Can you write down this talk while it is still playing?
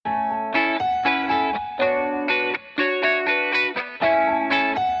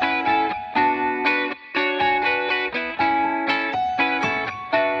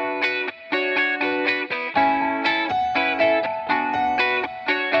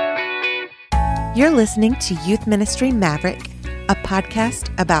You're listening to Youth Ministry Maverick, a podcast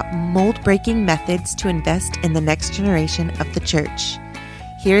about mold-breaking methods to invest in the next generation of the church.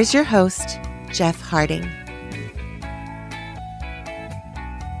 Here's your host, Jeff Harding.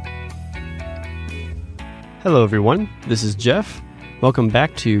 Hello, everyone. This is Jeff. Welcome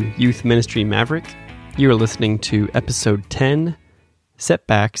back to Youth Ministry Maverick. You're listening to episode 10,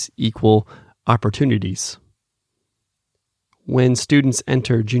 Setbacks equal opportunities. When students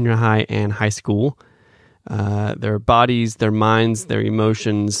enter junior high and high school, their bodies, their minds, their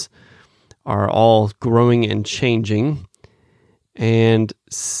emotions are all growing and changing, and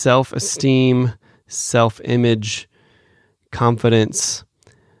self-esteem, self-image, confidence,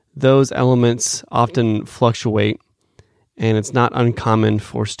 those elements often fluctuate, and it's not uncommon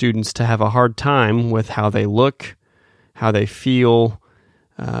for students to have a hard time with how they look, how they feel,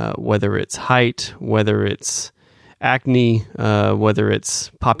 whether it's height, whether it's acne, whether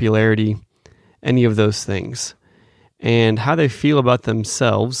it's popularity, any of those things. And how they feel about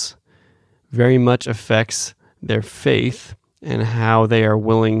themselves very much affects their faith and how they are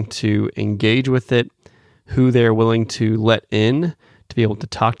willing to engage with it, who they're willing to let in to be able to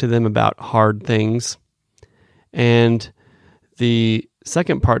talk to them about hard things. And the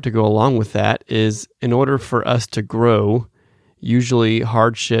second part to go along with that is, in order for us to grow, usually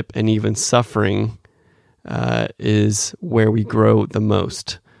hardship and even suffering is where we grow the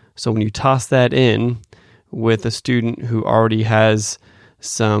most. So when you toss that in with a student who already has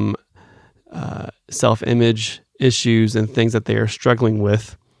some self-image issues and things that they are struggling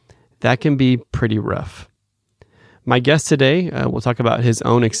with, that can be pretty rough. My guest today will talk about his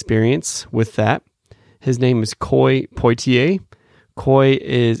own experience with that. His name is Coy Poitier. Coy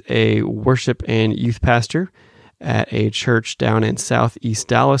is a worship and youth pastor at a church down in Southeast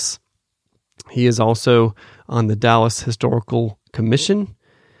Dallas. He is also on the Dallas Historical Commission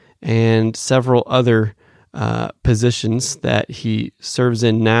and several other positions that he serves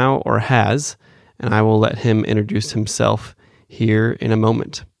in now or has, and I will let him introduce himself here in a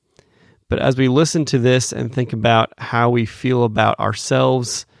moment. But as we listen to this and think about how we feel about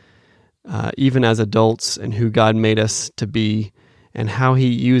ourselves, even as adults, and who God made us to be, and how he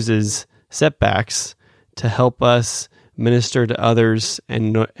uses setbacks to help us minister to others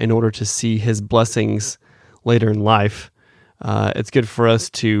and in order to see his blessings later in life, it's good for us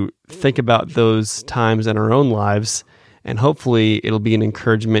to think about those times in our own lives, and hopefully it'll be an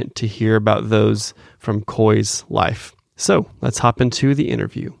encouragement to hear about those from Coy's life. So let's hop into the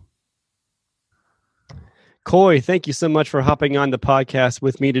interview. Coy, thank you so much for hopping on the podcast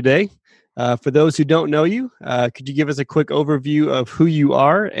with me today. For those who don't know you, could you give us a quick overview of who you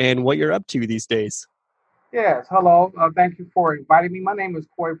are and what you're up to these days? Yes, hello. Thank you for inviting me. My name is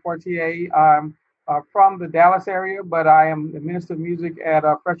Coy Poitier. I'm from the Dallas area, but I am the minister of music at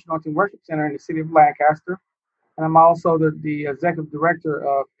Fresh Anointing Worship Center in the city of Lancaster. And I'm also the executive director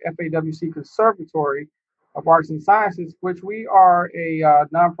of FAWC Conservatory of Arts and Sciences, which we are a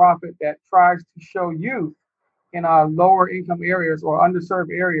nonprofit that tries to show youth in lower income areas or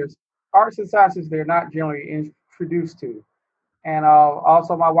underserved areas arts and sciences they're not generally introduced to. And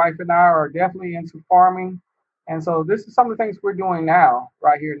also my wife and I are definitely into farming. And so this is some of the things we're doing now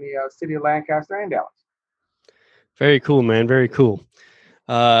right here in the city of Lancaster and Dallas. Very cool, man. Very cool.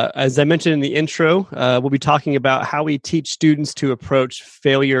 As I mentioned in the intro, we'll be talking about how we teach students to approach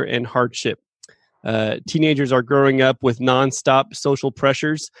failure and hardship. Teenagers are growing up with nonstop social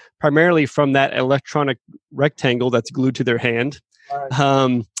pressures, primarily from that electronic rectangle that's glued to their hand.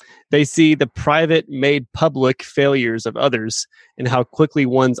 Right. They see the private made public failures of others and how quickly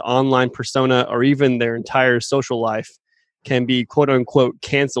one's online persona or even their entire social life can be quote unquote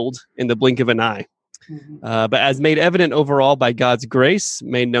canceled in the blink of an eye. Mm-hmm. But as made evident overall by God's grace,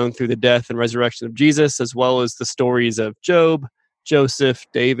 made known through the death and resurrection of Jesus, as well as the stories of Job, Joseph,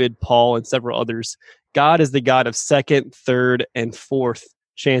 David, Paul, and several others, God is the God of second, third, and fourth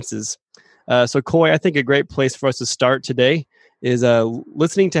chances. So Coy, I think a great place for us to start today is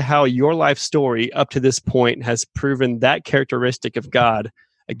listening to how your life story up to this point has proven that characteristic of God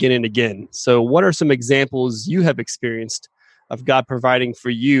again and again. So what are some examples you have experienced of God providing for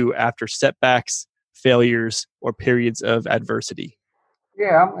you after setbacks, failures, or periods of adversity?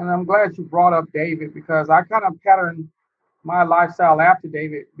 Yeah, and I'm glad you brought up David, because I kind of patterned my lifestyle after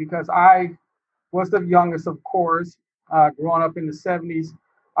David, because I was the youngest, of course, growing up in the 70s.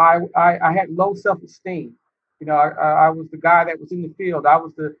 I had low self-esteem. You know, I was the guy that was in the field. I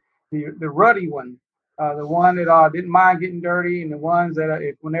was the ruddy one, the one that didn't mind getting dirty, and the ones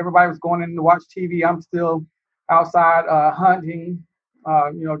that when everybody was going in to watch TV, I'm still outside hunting.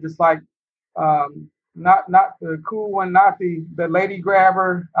 Just like not the cool one, not the lady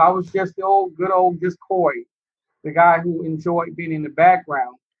grabber. I was just the good old just Coy, the guy who enjoyed being in the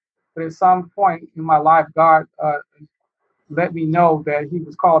background. But at some point in my life, God let me know that He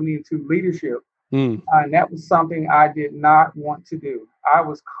was calling me into leadership. Mm. And that was something I did not want to do. I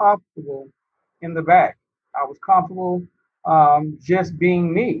was comfortable in the back. I was comfortable just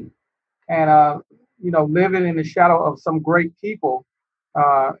being me. And living in the shadow of some great people,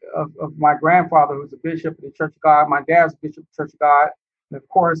 of my grandfather, who was a bishop of the Church of God, my dad's bishop of the Church of God, and of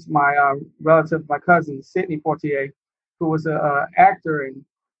course my relative, my cousin Sidney Poitier, who was an actor. And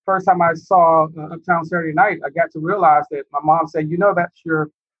first time I saw Uptown Saturday Night, I got to realize that my mom said, that's your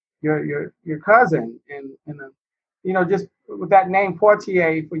cousin, and just with that name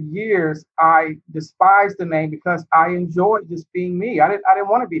Poitier for years, I despised the name because I enjoyed just being me. I didn't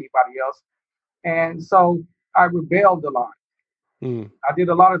want to be anybody else. And so I rebelled a lot. Mm. I did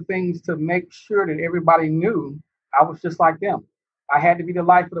a lot of things to make sure that everybody knew I was just like them. I had to be the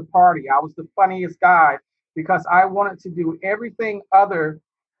life of the party. I was the funniest guy because I wanted to do everything other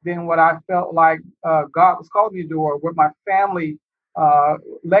than what I felt like God was calling me to do, or what my family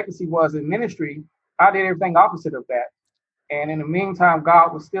legacy was in ministry. I did everything opposite of that. And in the meantime,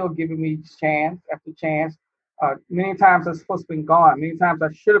 God was still giving me chance after chance. Many times I was supposed to have been gone. Many times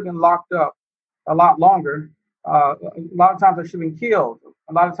I should have been locked up a lot longer. A lot of times I should have been killed.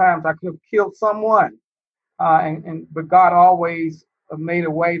 A lot of times I could have killed someone. But God always made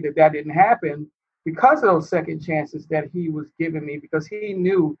a way that didn't happen because of those second chances that He was giving me, because He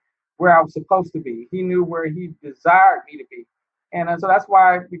knew where I was supposed to be. He knew where He desired me to be. And so that's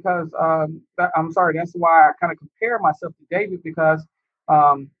why, that's why I kind of compare myself to David, because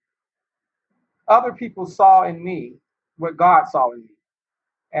um, other people saw in me what God saw in me.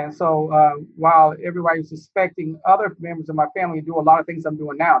 And so while everybody was expecting other members of my family to do a lot of things I'm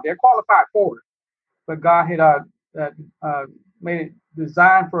doing now, they're qualified for it. But God had made it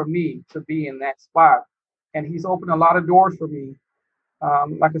designed for me to be in that spot. And He's opened a lot of doors for me.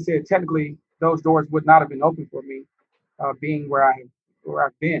 Like I said, technically, those doors would not have been open for me, being where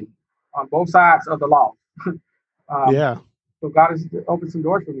I've been on both sides of the law. um, Yeah. so God has opened some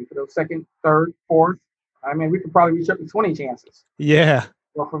doors for me for those second, third, fourth. I mean, we could probably reach up to 20 chances. Yeah.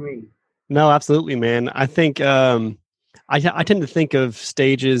 Well, for me. No, absolutely, man. I think I tend to think of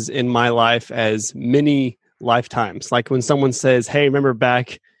stages in my life as mini lifetimes. Like when someone says, "Hey, remember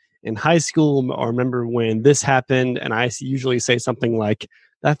back in high school, or remember when this happened?" And I usually say something like,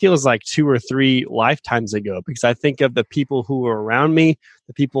 "That feels like 2 or 3 lifetimes ago," because I think of the people who were around me,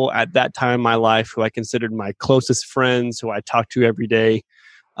 the people at that time in my life who I considered my closest friends, who I talked to every day.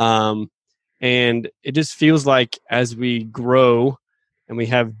 Um, and it just feels like as we grow and we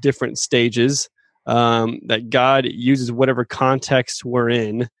have different stages, that God uses whatever context we're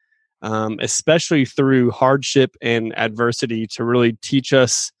in, especially through hardship and adversity, to really teach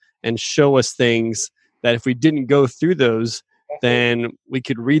us and show us things that if we didn't go through those, then we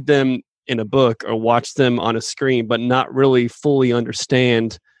could read them in a book or watch them on a screen, but not really fully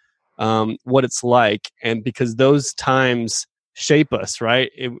understand what it's like. And because those times shape us,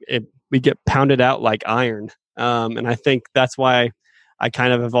 right? We get pounded out like iron. And I think that's why I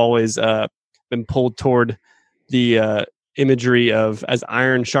kind of have always been pulled toward the imagery of as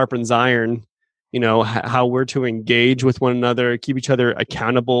iron sharpens iron, how we're to engage with one another, keep each other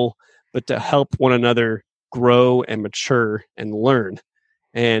accountable, but to help one another grow and mature and learn.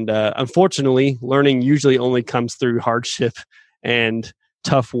 And unfortunately, learning usually only comes through hardship and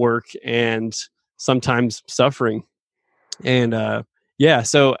tough work and sometimes suffering. And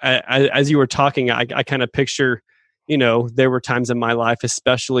so as you were talking, I kind of picture, there were times in my life,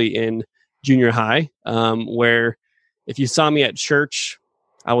 especially in junior high, where if you saw me at church,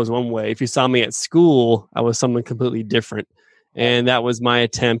 I was one way. If you saw me at school, I was something completely different. And that was my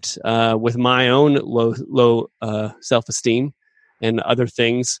attempt with my own low self-esteem and other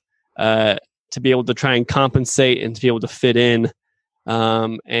things, to be able to try and compensate and to be able to fit in.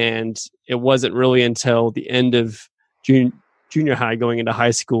 And it wasn't really until the end of junior high going into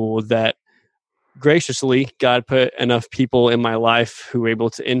high school that graciously God put enough people in my life who were able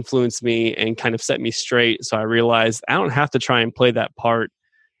to influence me and kind of set me straight. So I realized I don't have to try and play that part.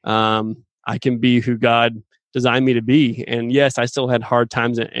 I can be who God designed me to be. And yes, I still had hard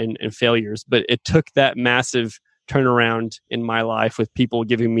times and failures, but it took that massive turnaround in my life with people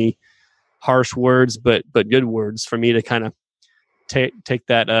giving me harsh words, but good words, for me to kind of take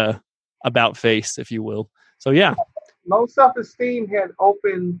that about face, if you will. So yeah. Low self-esteem had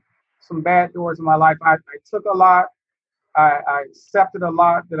opened some bad doors in my life. I took a lot. I accepted a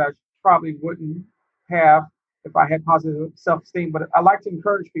lot that I probably wouldn't have if I had positive self-esteem. But I like to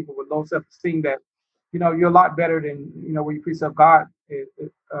encourage people with low self-esteem that you're a lot better than, when you preach of God,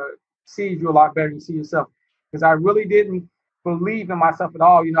 sees you a lot better than you see yourself. Because I really didn't believe in myself at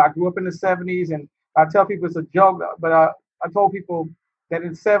all. I grew up in the 70s, and I tell people it's a joke, but I told people that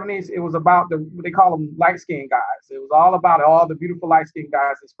in the 70s, it was about what they call them light skinned guys. It was all about all the beautiful light skinned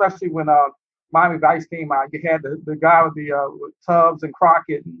guys, especially when Miami Vice came out. You had the guy with Tubbs and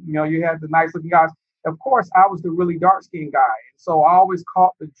Crockett. You had the nice looking guys. Of course, I was the really dark skinned guy. And so I always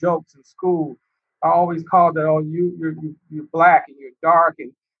caught the jokes in school. I always called that, oh, you're black and you're dark.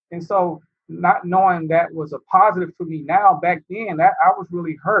 And so not knowing that was a positive to me now, back then, that I was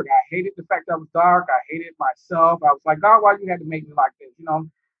really hurt. I hated the fact that I was dark. I hated myself. I was like, God, why you had to make me like this,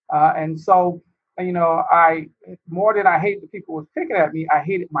 And so, I, more than I hated the people who was picking at me, I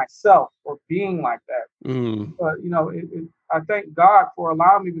hated myself for being like that. But, I thank God for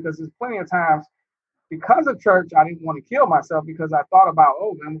allowing me, because there's plenty of times because of church, I didn't want to kill myself because I thought about,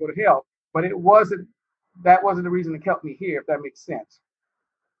 oh, I'm going to hell. But that wasn't the reason that kept me here, if that makes sense.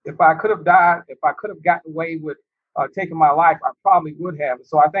 If I could have died, if I could have gotten away with taking my life, I probably would have.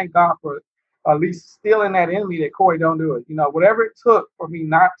 So I thank God for at least stealing that in me that Coy, don't do it. Whatever it took for me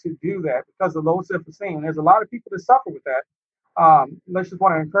not to do that because of low self-esteem. There's a lot of people that suffer with that. Let's just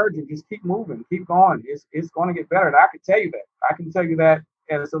want to encourage you, just keep moving, keep going. It's going to get better. And I can tell you that. I can tell you that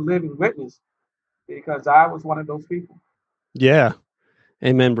as a living witness, because I was one of those people. Yeah.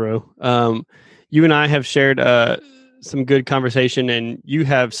 Amen, bro. You and I have shared some good conversation, and you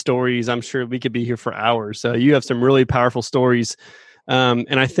have stories. I'm sure we could be here for hours. You have some really powerful stories.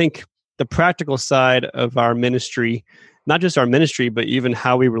 And I think the practical side of our ministry, not just our ministry, but even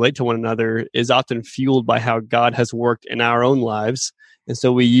how we relate to one another, is often fueled by how God has worked in our own lives. And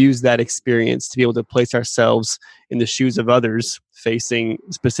so we use that experience to be able to place ourselves in the shoes of others facing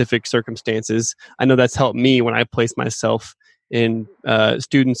specific circumstances. I know that's helped me when I place myself in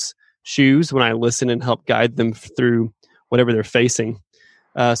students' shoes, when I listen and help guide them through whatever they're facing.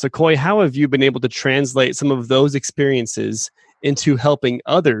 So, Coy, how have you been able to translate some of those experiences into helping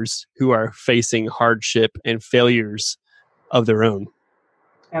others who are facing hardship and failures of their own?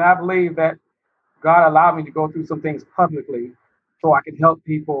 And I believe that God allowed me to go through some things publicly so I can help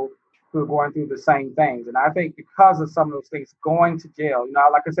people who are going through the same things. And I think because of some of those things, going to jail,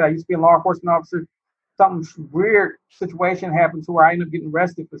 like I said, I used to be a law enforcement officer. Some weird situation happened to where I ended up getting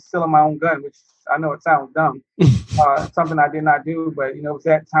arrested for stealing my own gun, which I know it sounds dumb. Something I did not do, but it was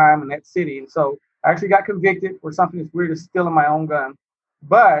that time in that city. And so I actually got convicted for something as weird as stealing my own gun.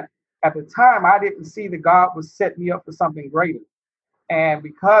 But at the time, I didn't see that God was setting me up for something greater. And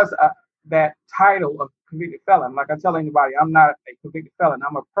because that title of convicted felon, like I tell anybody, I'm not a convicted felon.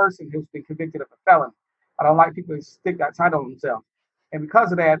 I'm a person who's been convicted of a felon. I don't like people to stick that title on themselves. And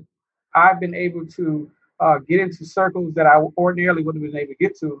because of that, I've been able to get into circles that I ordinarily wouldn't have been able to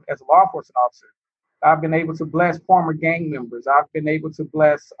get to as a law enforcement officer. I've been able to bless former gang members. I've been able to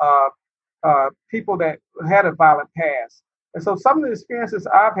bless people that had a violent past. And so some of the experiences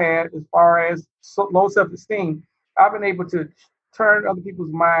I've had as far as low self-esteem, I've been able to turn other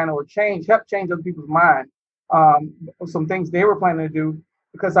people's mind or help change other people's mind some things they were planning to do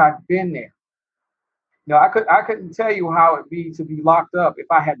because I've been there. I couldn't tell you how it'd be to be locked up if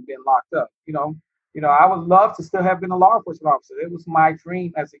I hadn't been locked up. I would love to still have been a law enforcement officer. It was my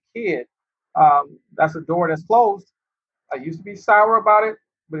dream as a kid. That's a door that's closed. I used to be sour about it,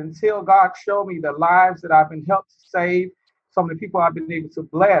 but until God showed me the lives that I've been helped to save, some of the people I've been able to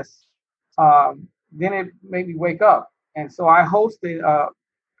bless, then it made me wake up. And so I hosted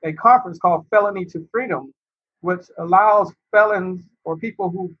a conference called Felony to Freedom, which allows felons or people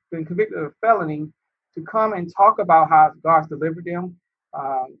who've been convicted of felony to come and talk about how God's delivered them.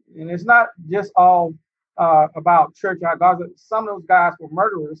 And it's not just all about church. Some of those guys were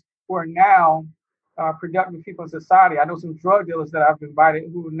murderers who are now productive people in society. I know some drug dealers that I've invited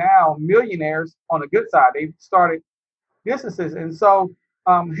who are now millionaires on the good side. They've started businesses. And so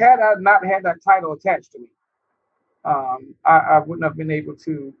had I not had that title attached to me, I wouldn't have been able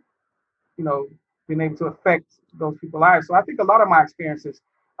to, affect those people's lives. So I think a lot of my experiences,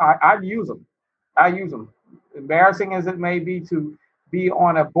 I use them. I use them. Embarrassing as it may be to be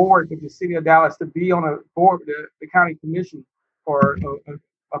on a board with the city of Dallas, to be on a board with the county commission or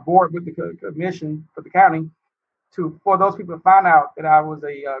a board with the commission for the county, for those people to find out that I was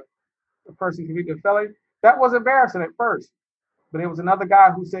a person convicted of felony. That was embarrassing at first. But it was another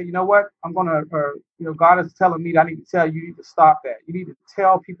guy who said, you know what, I'm going to, God is telling me that I need to tell you, you need to stop that. You need to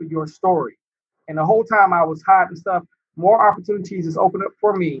tell people your story. And the whole time I was hiding stuff, more opportunities is opened up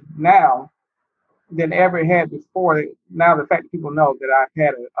for me now than ever had before. Now the fact that people know that I've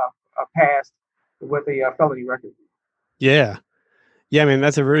had a past with a felony record. Yeah. Yeah, man,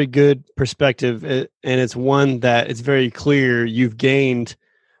 that's a very good perspective. And it's one that it's very clear you've gained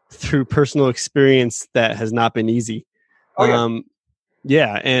through personal experience that has not been easy. Oh yeah, Um,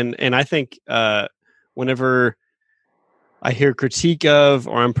 yeah. And I think whenever I hear critique of,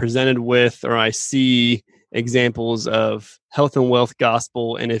 or I'm presented with, or I see examples of health and wealth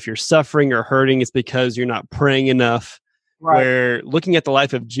gospel, and if you're suffering or hurting, it's because you're not praying enough. right. Where looking at the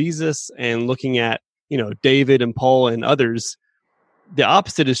life of Jesus and looking at, David and Paul and others, the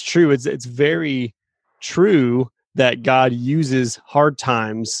opposite is true. It's very true that God uses hard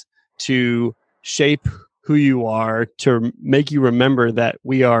times to shape who you are, to make you remember that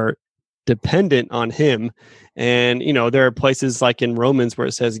we are dependent on him. And there are places like in Romans where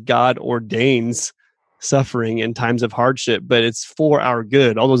it says God ordains suffering in times of hardship, but it's for our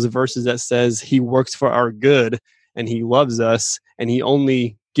good. All those verses that says he works for our good and he loves us and he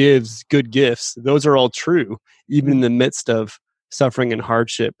only gives good gifts, those are all true even in the midst of suffering and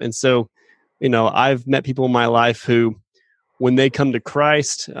hardship. And so, I've met people in my life who, when they come to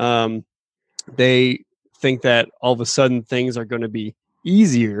Christ, they think that all of a sudden things are going to be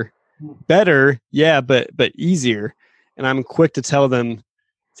easier, better, yeah, but easier. And I'm quick to tell them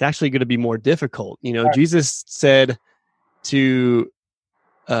it's actually going to be more difficult. Right. Jesus said to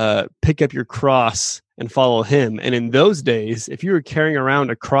pick up your cross and follow him. And in those days, if you were carrying around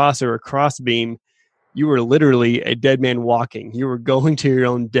a cross or a crossbeam, you were literally a dead man walking. You were going to your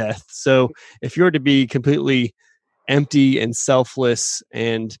own death. So if you were to be completely empty and selfless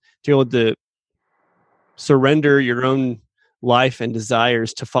and to be able to surrender your own life and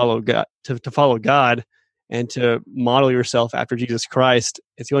desires to follow God, to follow God and to model yourself after Jesus Christ,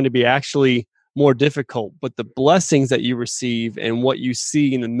 it's going to be actually more difficult. But the blessings that you receive and what you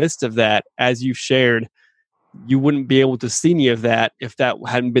see in the midst of that, as you've shared, you wouldn't be able to see any of that if that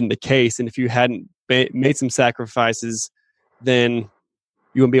hadn't been the case. And if you hadn't made some sacrifices, then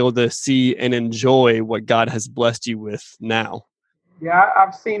you won't be able to see and enjoy what God has blessed you with now. Yeah,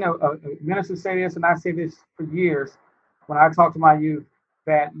 I've seen a minister say this, and I say this for years when I talk to my youth,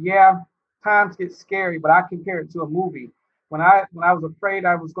 that yeah, times get scary, but I compare it to a movie. When I was afraid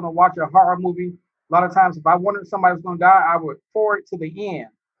I was going to watch a horror movie, a lot of times if I wondered somebody was going to die, I would forward to the end.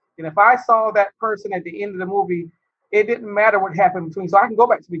 And if I saw that person at the end of the movie, it didn't matter what happened between. So I can go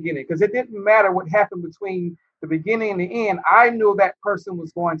back to the beginning because it didn't matter what happened between the beginning and the end. I knew that person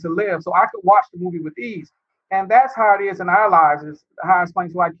was going to live, so I could watch the movie with ease. And that's how it is in our lives, is how I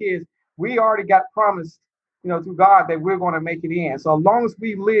explain to our kids. We already got promised, through God that we're going to make it in. So as long as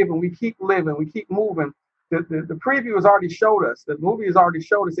we live and we keep living, we keep moving, the preview has already showed us, the movie has already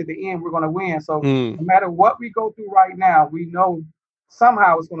showed us at the end we're going to win. So no matter what we go through right now, we know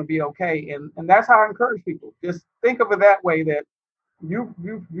somehow it's going to be okay. And that's how I encourage people. Just think of it that way, that you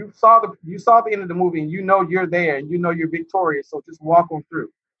saw the end of the movie and you're there and you're victorious. So just walk on through.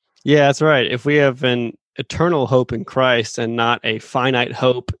 Yeah, that's right. If we have an eternal hope in Christ and not a finite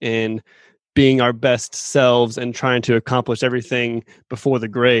hope in being our best selves and trying to accomplish everything before the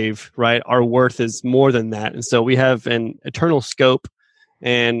grave, right? Our worth is more than that. And so we have an eternal scope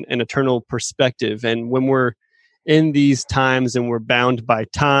and an eternal perspective. And when we're in these times and we're bound by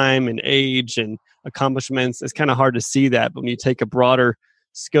time and age and accomplishments, it's kind of hard to see that. But when you take a broader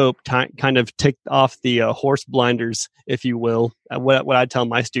scope, kind of take off the horse blinders, if you will, what I tell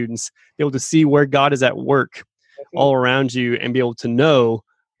my students, be able to see where God is at work all around you and be able to know,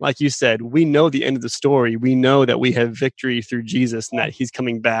 like you said, we know the end of the story. We know that we have victory through Jesus and that he's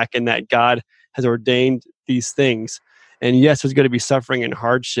coming back and that God has ordained these things. And yes, there's going to be suffering and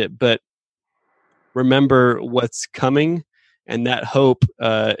hardship, but remember what's coming. And that hope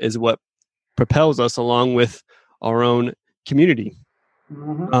is what propels us along with our own community.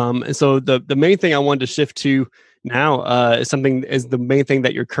 And so the main thing I wanted to shift to now is the main thing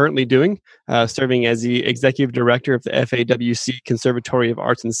that you're currently doing, serving as the executive director of the FAWC Conservatory of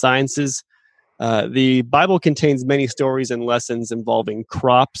Arts and Sciences. The Bible contains many stories and lessons involving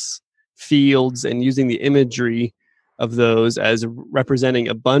crops, fields, and using the imagery of those as representing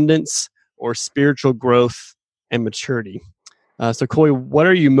abundance or spiritual growth and maturity. So, Coy, what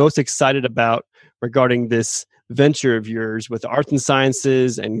are you most excited about regarding this venture of yours with arts and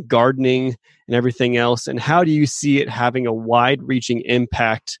sciences and gardening and everything else? And how do you see it having a wide-reaching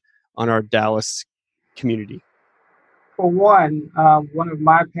impact on our Dallas community? For one of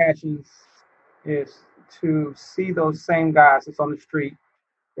my passions is to see those same guys that's on the street,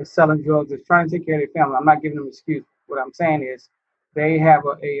 that's selling drugs, that's trying to take care of their family. I'm not giving them an excuse. What I'm saying is they have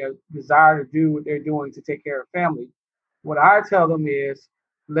a desire to do what they're doing to take care of family. What I tell them is,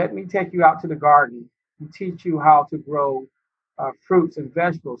 let me take you out to the garden and teach you how to grow fruits and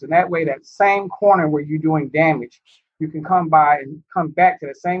vegetables. And that way, that same corner where you're doing damage, you can come by and come back to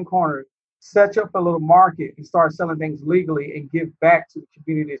the same corner, set up a little market and start selling things legally and give back to the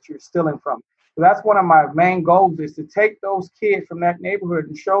community that you're stealing from. So that's one of my main goals, is to take those kids from that neighborhood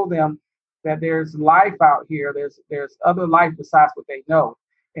and show them that there's life out here. There's other life besides what they know.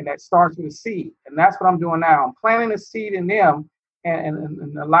 And that starts with a seed. And that's what I'm doing now. I'm planting a seed in them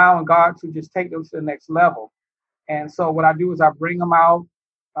and allowing God to just take them to the next level. And so what I do is I bring them out,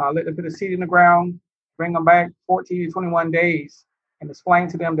 let them put a seed in the ground, bring them back 14 to 21 days, and explain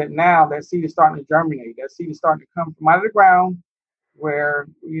to them that now that seed is starting to germinate. That seed is starting to come from out of the ground, where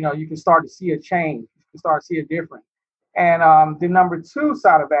you can start to see a change. You can start to see a difference. And the number two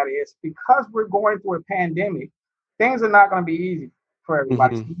side of that is, because we're going through a pandemic, things are not going to be easy for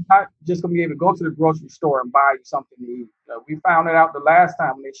everybody. So you're not just going to be able to go to the grocery store and buy you something to eat. We found it out the last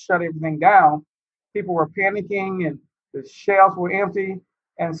time when they shut everything down. People were panicking and the shelves were empty.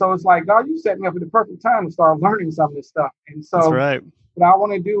 And so it's like, God, you set me up at the perfect time to start learning some of this stuff. And so That's right. what I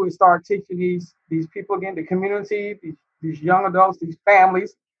want to do is start teaching these people again, the community, these young adults, these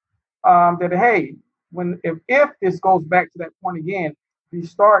families, that, hey, if this goes back to that point again, you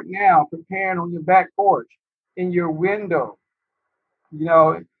start now preparing on your back porch, in your window.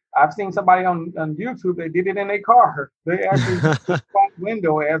 I've seen somebody on YouTube, they did it in their car. They actually used the front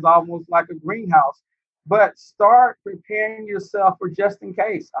window as almost like a greenhouse. But start preparing yourself for just in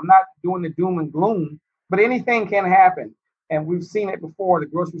case. I'm not doing the doom and gloom, but anything can happen. And we've seen it before, the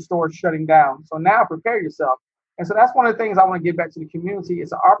grocery store shutting down. So now prepare yourself. And so that's one of the things I want to give back to the community.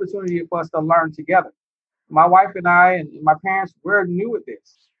 It's an opportunity for us to learn together. My wife and I and my parents, we're new at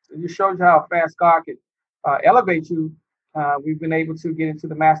this. It just shows you how fast God can elevate you. We've been able to get into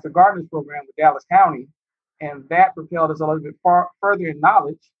the Master Gardeners program with Dallas County, and that propelled us a little bit further in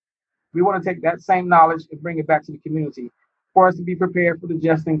knowledge. We want to take that same knowledge and bring it back to the community for us to be prepared for the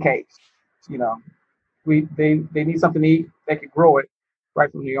just in case. They need something to eat, they could grow it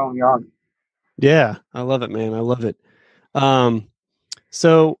right from their own yard. Yeah, I love it, man. I love it.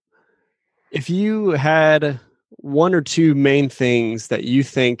 So if you had one or two main things that you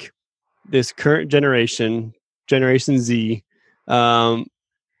think this current Generation Z, the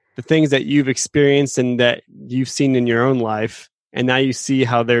things that you've experienced and that you've seen in your own life, and now you see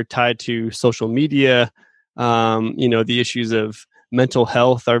how they're tied to social media, the issues of mental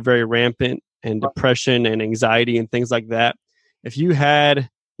health are very rampant, and depression and anxiety and things like that. If you had,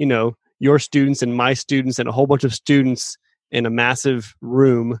 your students and my students and a whole bunch of students in a massive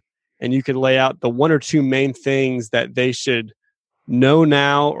room, and you could lay out the one or two main things that they should know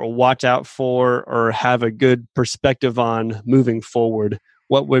now or watch out for or have a good perspective on moving forward,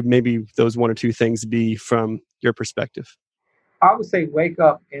 what would maybe those one or two things be from your perspective? I would say wake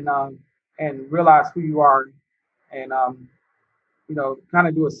up and realize who you are, and kind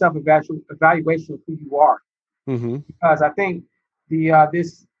of do a self-evaluation of who you are. Mm-hmm. Because I think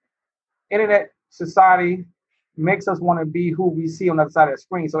this internet society makes us want to be who we see on the other side of the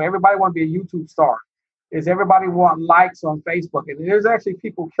screen. So everybody want to be a YouTube star. Everybody want likes on Facebook, and there's actually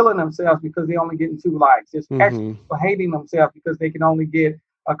people killing themselves because they only getting 2 likes. There's actually people hating themselves because they can only get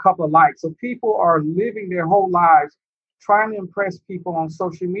a couple of likes. So people are living their whole lives trying to impress people on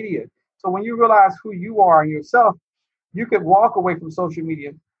social media. So when you realize who you are and yourself, you could walk away from social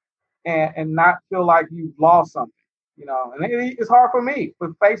media and not feel like you've lost something. And it's hard for me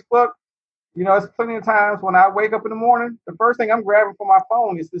with Facebook. It's plenty of times when I wake up in the morning, the first thing I'm grabbing for my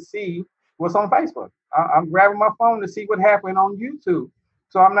phone is to see what's on Facebook. I'm grabbing my phone to see what happened on YouTube.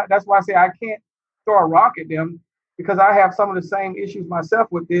 So that's why I say I can't throw a rock at them, because I have some of the same issues myself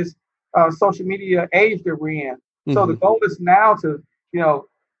with this social media age that we're in. Mm-hmm. So the goal is now to,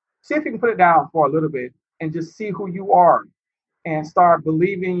 see if you can put it down for a little bit and just see who you are and start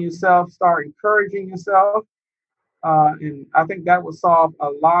believing in yourself, start encouraging yourself. And I think that would solve a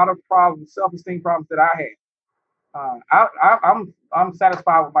lot of problems, self-esteem problems that I had. I'm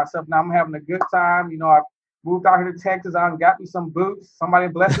satisfied with myself now. I'm having a good time. I've moved out here to Texas. I got me some boots. Somebody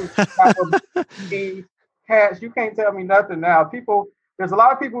blessed me. Cash. You can't tell me nothing now. There's a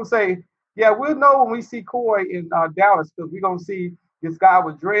lot of people who say, yeah, we'll know when we see Coy in Dallas, because we're going to see this guy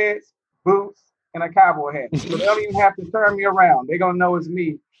with dreads, boots, and a cowboy hat. So they don't even have to turn me around. They're going to know it's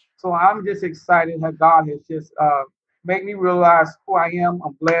me. So I'm just excited that God has just made me realize who I am.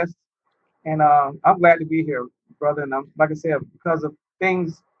 I'm blessed. And I'm glad to be here, brother. And like I said, because of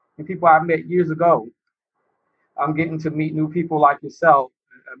things and people I met years ago, I'm getting to meet new people like yourself,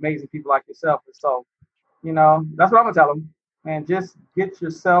 amazing people like yourself. And so, that's what I'm going to tell them. Man, just get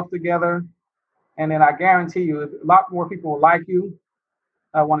yourself together. And then I guarantee you, a lot more people will like you,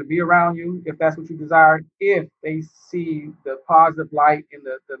 want to be around you, if that's what you desire, if they see the positive light and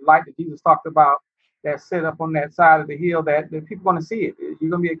the light that Jesus talked about that's set up on that side of the hill that people are going to see it. You're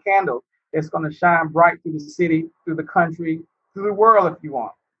going to be a candle that's going to shine bright through the city, through the country, through the world if you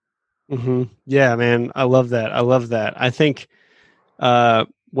want. Yeah, man. I love that. I love that. I think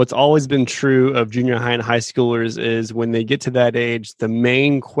what's always been true of junior high and high schoolers is when they get to that age, the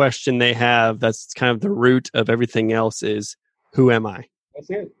main question they have, that's kind of the root of everything else, is who am I? That's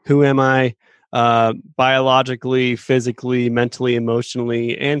it. Who am I? Biologically, physically, mentally,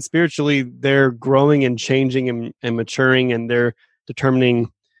 emotionally, and spiritually, they're growing and changing and maturing, and they're determining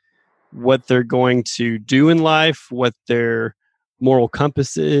what they're going to do in life, what their moral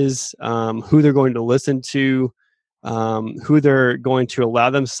compass is, who they're going to listen to, who they're going to allow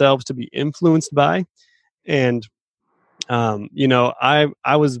themselves to be influenced by. And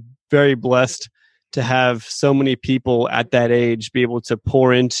I was very blessed to have so many people at that age be able to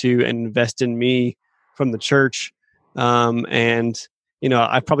pour into and invest in me from the church. I've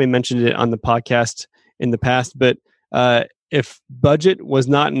probably mentioned it on the podcast in the past, but if budget was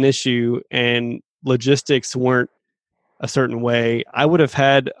not an issue and logistics weren't a certain way, I would have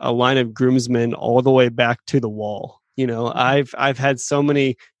had a line of groomsmen all the way back to the wall. I've had so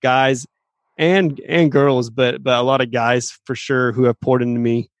many guys and girls, but a lot of guys for sure who have poured into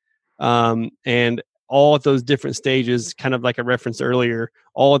me, and all at those different stages, kind of like I referenced earlier,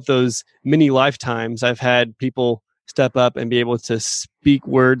 all at those many lifetimes, I've had people step up and be able to speak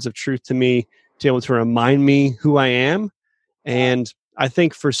words of truth to me, to be able to remind me who I am. And I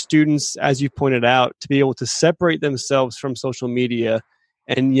think for students, as you pointed out, to be able to separate themselves from social media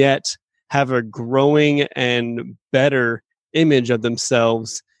and yet have a growing and better image of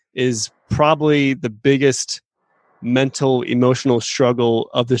themselves is probably the biggest mental, emotional struggle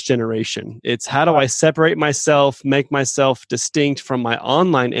of this generation. It's how do I separate myself, make myself distinct from my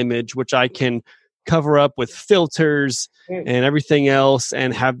online image, which I can cover up with filters and everything else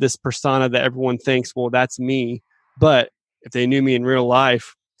and have this persona that everyone thinks, well, that's me. But if they knew me in real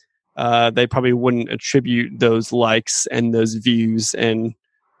life, they probably wouldn't attribute those likes and those views and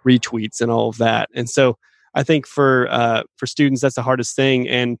retweets and all of that. And so I think for students, that's the hardest thing.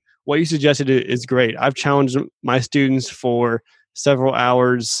 And what you suggested is great. I've challenged my students for several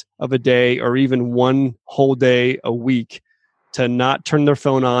hours of a day or even one whole day a week to not turn their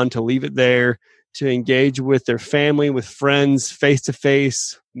phone on, to leave it there, to engage with their family, with friends, face to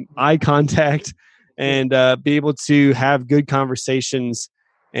face, eye contact, and be able to have good conversations.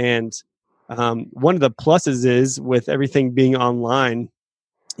 And one of the pluses is with everything being online,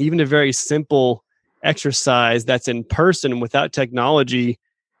 even a very simple exercise that's in person without technology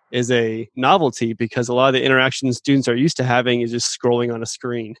is a novelty, because a lot of the interactions students are used to having is just scrolling on a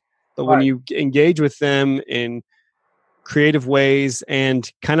screen. But when you engage with them in creative ways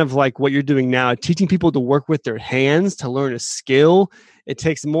and kind of like what you're doing now, teaching people to work with their hands, to learn a skill, it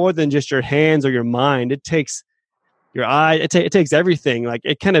takes more than just your hands or your mind. It takes your eye. It takes everything. Like,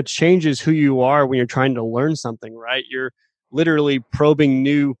 it kind of changes who you are when you're trying to learn something, right? You're literally probing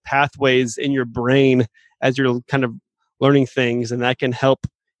new pathways in your brain as you're kind of learning things, and that can help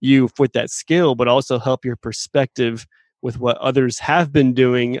you with that skill, but also help your perspective with what others have been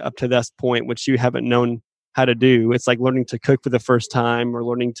doing up to this point, which you haven't known how to do. It's like learning to cook for the first time or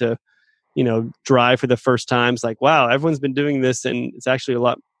learning to, drive for the first time. It's like, wow, everyone's been doing this and it's actually a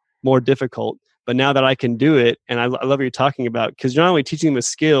lot more difficult. But now that I can do it, and I love what you're talking about, because you're not only teaching them a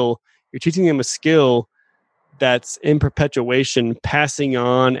skill, you're teaching them a skill that's in perpetuation, passing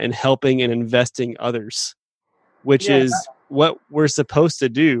on and helping and investing others, which is what we're supposed to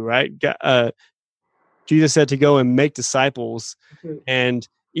do, right? Jesus said to go and make disciples. And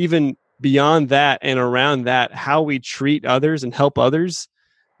even beyond that and around that, how we treat others and help others.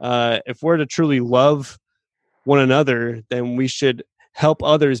 If we're to truly love one another, then we should help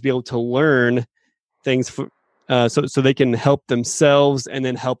others be able to learn things so they can help themselves and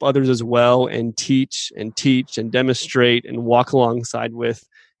then help others as well, and teach and demonstrate and walk alongside with.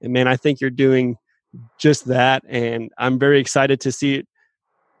 And man, I think you're doing just that. And I'm very excited to see it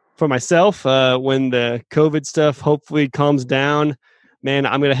for myself when the COVID stuff hopefully calms down. Man,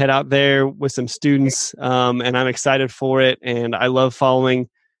 I'm going to head out there with some students, and I'm excited for it. And I love following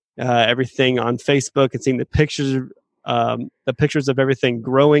everything on Facebook and seeing the pictures of everything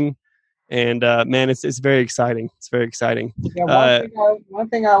growing. And man, it's very exciting. It's very exciting. Yeah, one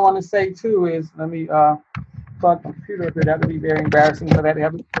thing I want to say too is, let me plug the computer up here. That would be very embarrassing for that to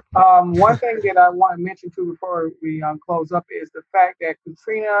happen. One thing that I want to mention too before we close up is the fact that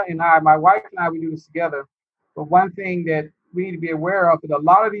Katrina and I, my wife and I, we do this together. But one thing that we need to be aware of is a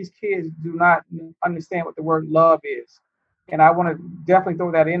lot of these kids do not understand what the word love is. And I want to definitely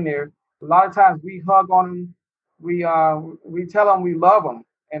throw that in there. A lot of times we hug on them, we tell them we love them,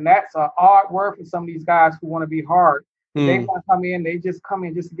 And that's an odd word for some of these guys who want to be hard. But they Mm. want to come in, they just come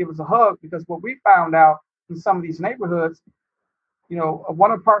in just to give us a hug, because what we found out in some of these neighborhoods,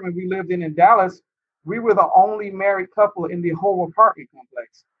 one apartment we lived in Dallas, we were the only married couple in the whole apartment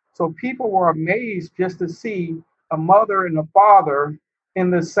complex. So people were amazed just to see a mother and a father in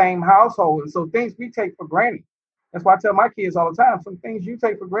the same household. And so things we take for granted. That's why I tell my kids all the time, some things you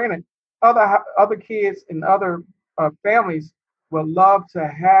take for granted, other kids and other families would love to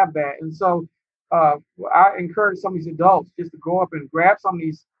have that. And so uh, I encourage some of these adults just to go up and grab some of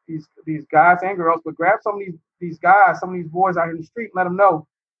these guys and girls, but grab some of these guys, some of these boys out here in the street, and let them know,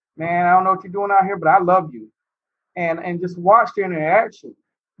 man, I don't know what you're doing out here, but I love you, and just watch their interaction,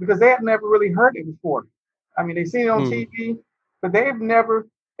 because they have never really heard it before. I mean, they've seen it on Mm. TV, but they've never.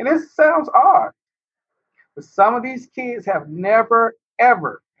 And it sounds odd, but some of these kids have never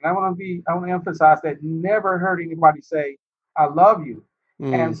ever, and I want to emphasize that, never heard anybody say, "I love you."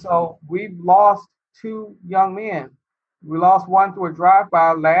 And Mm. so we've lost two young men. We lost one through a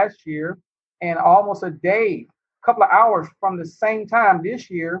drive-by last year, and almost a day, a couple of hours from the same time this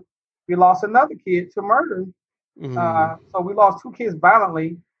year, we lost another kid to murder. Mm. So we lost two kids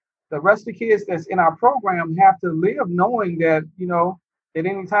violently. The rest of the kids that's in our program have to live knowing that, at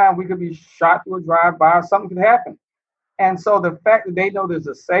any time we could be shot through a drive-by, something could happen. And so the fact that they know there's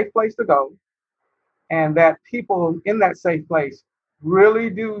a safe place to go, and that people in that safe place really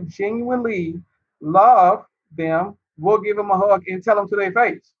do genuinely love them, will give them a hug and tell them to their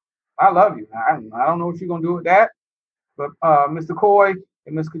face, "I love you." I don't know what you're going to do with that, but Mr. Coy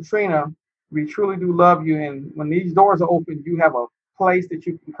and Miss Katrina, we truly do love you. And when these doors are open, you have a place that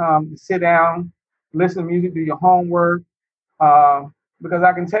you can come and sit down, listen to music, do your homework. Uh, because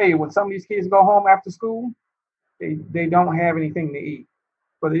I can tell you, when some of these kids go home after school, they don't have anything to eat.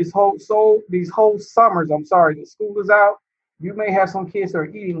 For these whole summers, I'm sorry, the school is out. You may have some kids that are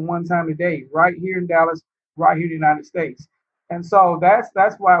eating one time a day right here in Dallas, right here in the United States. And so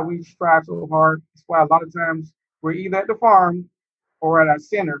that's why we strive so hard. That's why a lot of times we're either at the farm or at our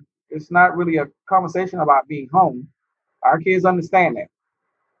center. It's not really a conversation about being home. Our kids understand that,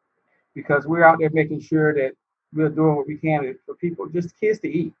 because we're out there making sure that we're doing what we can for people, just kids to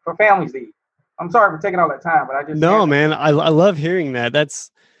eat, for families to eat. I'm sorry for taking all that time, but I just No, had to. man, I love hearing that.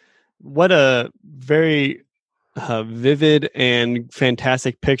 That's what a very vivid and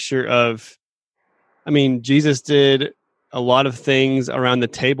fantastic picture of. I mean, Jesus did a lot of things around the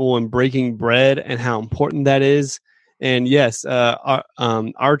table and breaking bread, and how important that is. And yes,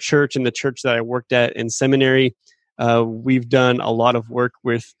 our church and the church that I worked at in seminary, we've done a lot of work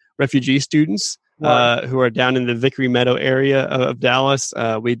with refugee students Right. who are down in the Vickery Meadow area of Dallas.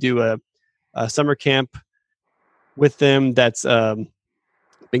 We do a summer camp with them that's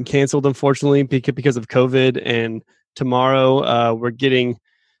been canceled, unfortunately, because of COVID. And tomorrow we're getting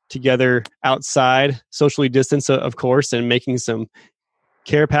together outside, socially distanced, of course, and making some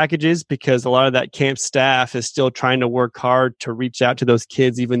care packages, because a lot of that camp staff is still trying to work hard to reach out to those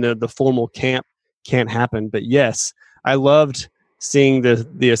kids, even though the formal camp can't happen. But yes, I loved seeing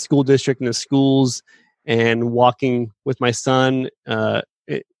the school district and the schools, and walking with my son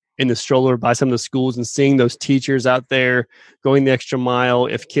in the stroller by some of the schools, and seeing those teachers out there going the extra mile.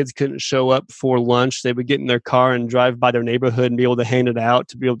 If kids couldn't show up for lunch, they would get in their car and drive by their neighborhood and be able to hand it out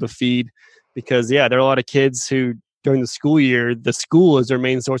to be able to feed. Because yeah, there are a lot of kids who during the school year, the school is their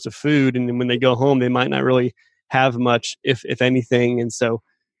main source of food, and then when they go home, they might not really have much, if anything. And so,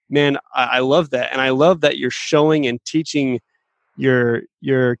 man, I love that, and I love that you're showing and teaching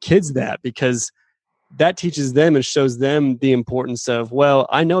your kids that, because that teaches them and shows them the importance of, well,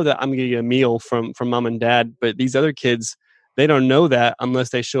 I know that I'm going to get a meal from mom and dad, but these other kids, they don't know that unless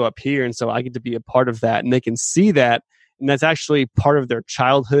they show up here. And so I get to be a part of that, and they can see that. And that's actually part of their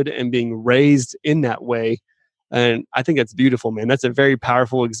childhood and being raised in that way. And I think that's beautiful, man. That's a very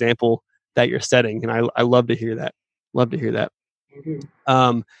powerful example that you're setting. And I love to hear that. Love to hear that. Mhm.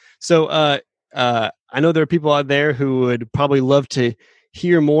 Um, so I know there are people out there who would probably love to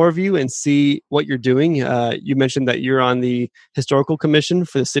hear more of you and see what you're doing. You mentioned that you're on the historical commission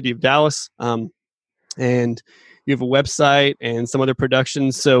for the city of Dallas, and you have a website and some other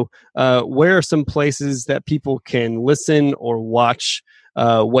productions. So where are some places that people can listen or watch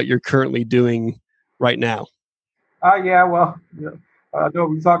what you're currently doing right now? Yeah, well, I know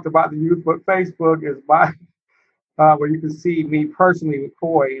we talked about the youth, but Facebook is my where you can see me personally with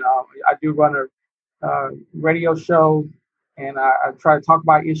Coy. I do run a radio show, and I try to talk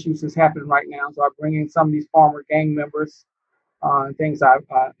about issues that's happening right now. So I bring in some of these former gang members and things. I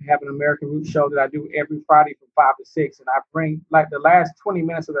have an American Roots show that I do every Friday from 5 to 6, and I bring, like, the last 20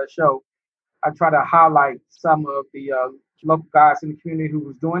 minutes of that show, I try to highlight some of the local guys in the community who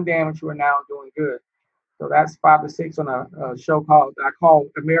was doing damage who are now doing good. So that's 5 to 6 on a show I call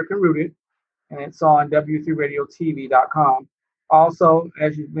American Rooted, and it's on w3radiotv.com. Also,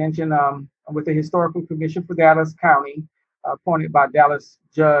 as you mentioned, with the Historical Commission for Dallas County, appointed by Dallas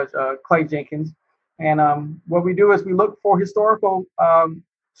Judge Clay Jenkins. And what we do is we look for historical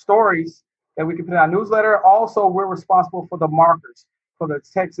stories that we can put in our newsletter. Also, we're responsible for the markers for the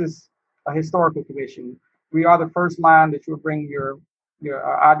Texas Historical Commission. We are the first line that you'll bring your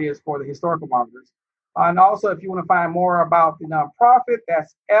ideas for the historical markers. And also, if you want to find more about the nonprofit,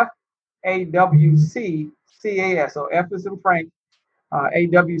 that's FAWCCAS. So F is in Frank,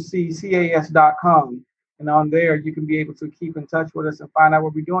 AWCCAS.com. And on there, you can be able to keep in touch with us and find out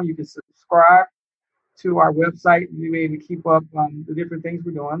what we're doing. You can subscribe to our website. You'll be able to keep up the different things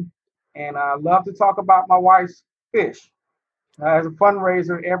we're doing. And I love to talk about my wife's fish. As a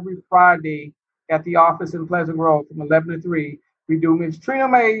fundraiser every Friday at the office in Pleasant Grove from 11 to 3, we do Miss Trina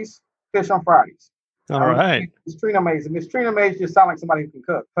May's Fish on Fridays. All right. Miss Trina May's. And Miss Trina May's just sound like somebody who can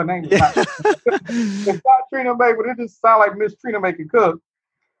cook. Her name is not. It's not Trina May, but it just sounds like Miss Trina May can cook.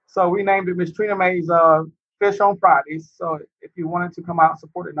 So we named it Miss Trina May's Fish on Fridays. So if you wanted to come out and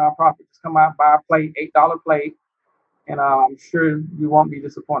support the nonprofit, just come out, buy a plate, $8 plate, and I'm sure you won't be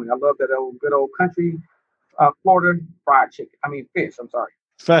disappointed. I love that good old country Florida fried chicken. Fish. I'm sorry.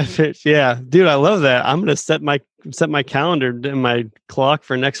 Fried fish. Yeah, dude, I love that. I'm gonna set my calendar and my clock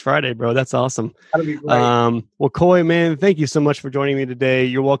for next Friday, bro. That's awesome. That'll be great. Well, Coy, man, thank you so much for joining me today.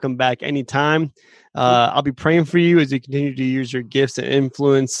 You're welcome back anytime. I'll be praying for you as you continue to use your gifts and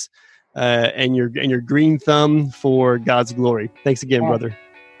influence and your green thumb for God's glory. Thanks again, brother.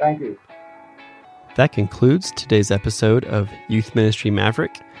 Thank you. That concludes today's episode of Youth Ministry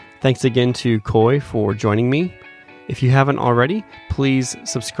Maverick. Thanks again to Coy for joining me. If you haven't already, please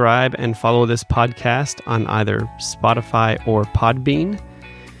subscribe and follow this podcast on either Spotify or Podbean.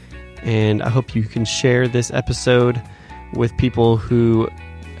 And I hope you can share this episode with people who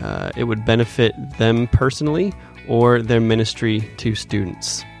it would benefit them personally or their ministry to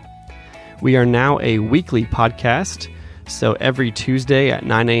students. We are now a weekly podcast, so every Tuesday at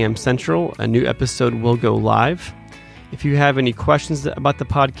 9 a.m. Central, a new episode will go live. If you have any questions about the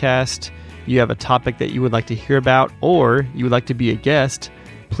podcast, you have a topic that you would like to hear about, or you would like to be a guest,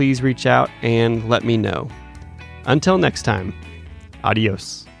 please reach out and let me know. Until next time,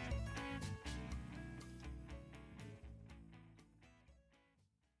 adios.